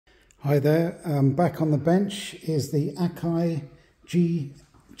Hi there, back on the bench is the Akai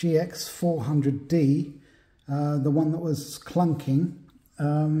GX-400D, the one that was clunking.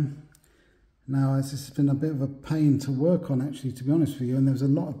 Now this has been a bit of a pain to work on, actually, to be honest with you, and there's a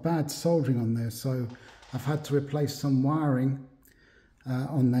lot of bad soldering on there, so I've had to replace some wiring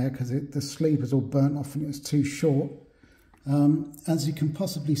on there because the sleeve was all burnt off and it was too short. As you can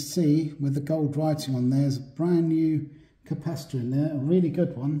possibly see with the gold writing on there, there's a brand new capacitor in there, a really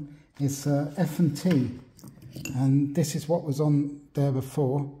good one. It's F&T, and this is what was on there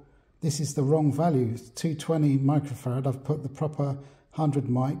before. This is the wrong value. It's 220 microfarad. I've put the proper 100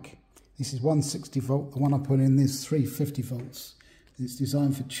 mic. This is 160 volt. The one I put in is 350 volts. It's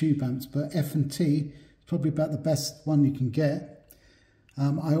designed for tube amps, but F&T is probably about the best one you can get.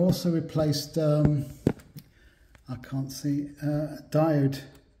 I also replaced, I can't see, a diode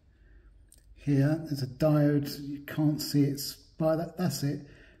here. There's a diode, you can't see, it's by that, that's it.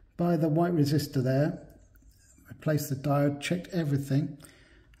 By the white resistor there, replaced the diode, checked everything,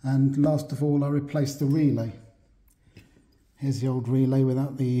 and last of all I replaced the relay. Here's the old relay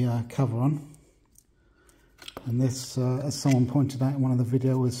without the cover on, and this, as someone pointed out in one of the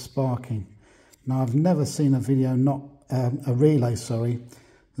videos, was sparking. Now I've never seen a video not, a relay, sorry,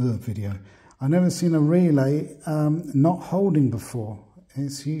 video. I've never seen a relay not holding before.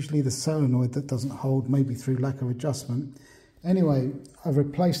 It's usually the solenoid that doesn't hold, maybe through lack of adjustment. Anyway, I've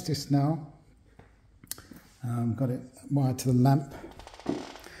replaced this now. Got it wired to the lamp.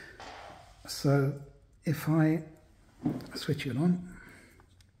 So if I switch it on,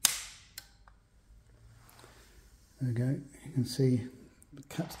 there we go. You can see the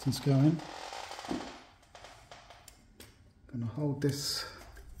capacitor's going. I'm going to hold this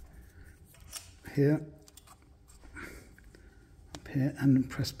here, up here, and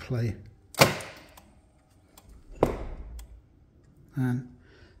press play. And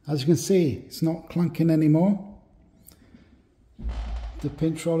as you can see, it's not clunking anymore. The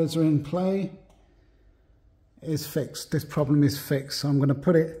pinch rollers are in play. It's fixed. This problem is fixed. So I'm going to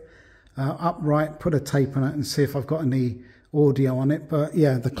put it upright, put a tape on it, and see if I've got any audio on it. But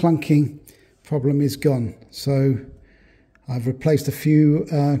yeah, the clunking problem is gone. So I've replaced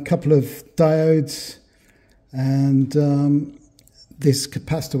a couple of diodes, and this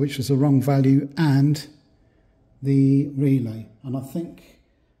capacitor, which was the wrong value, and the relay. And I think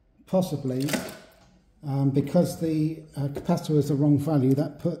possibly because the capacitor was the wrong value,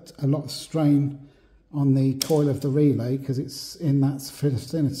 that put a lot of strain on the coil of the relay because it's in that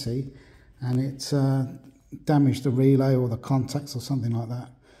vicinity, and it damaged the relay or the contacts or something like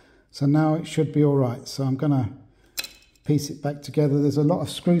that. So now it should be all right. So I'm going to piece it back together. There's a lot of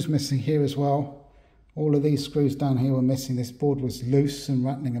screws missing here as well. All of these screws down here were missing. This board was loose and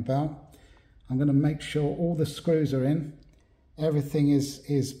rattling about. I'm going to make sure all the screws are in, everything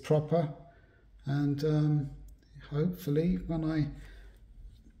is proper, and hopefully when I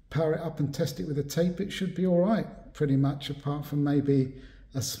power it up and test it with a tape, it should be all right, pretty much, apart from maybe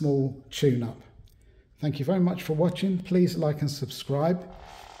a small tune-up. Thank you very much for watching. Please like and subscribe.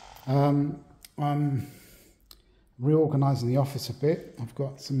 I'm reorganising the office a bit. I've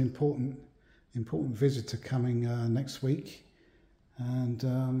got some important visitor coming next week, and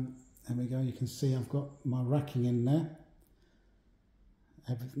there we go. You can see I've got my racking in there.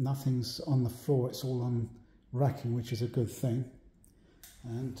 Nothing's on the floor, it's all on racking, which is a good thing.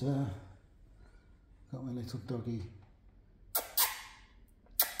 And got my little doggy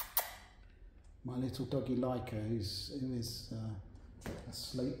Leica, who is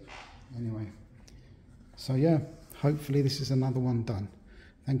asleep. Anyway, so yeah, hopefully this is another one done.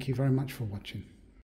 Thank you very much for watching.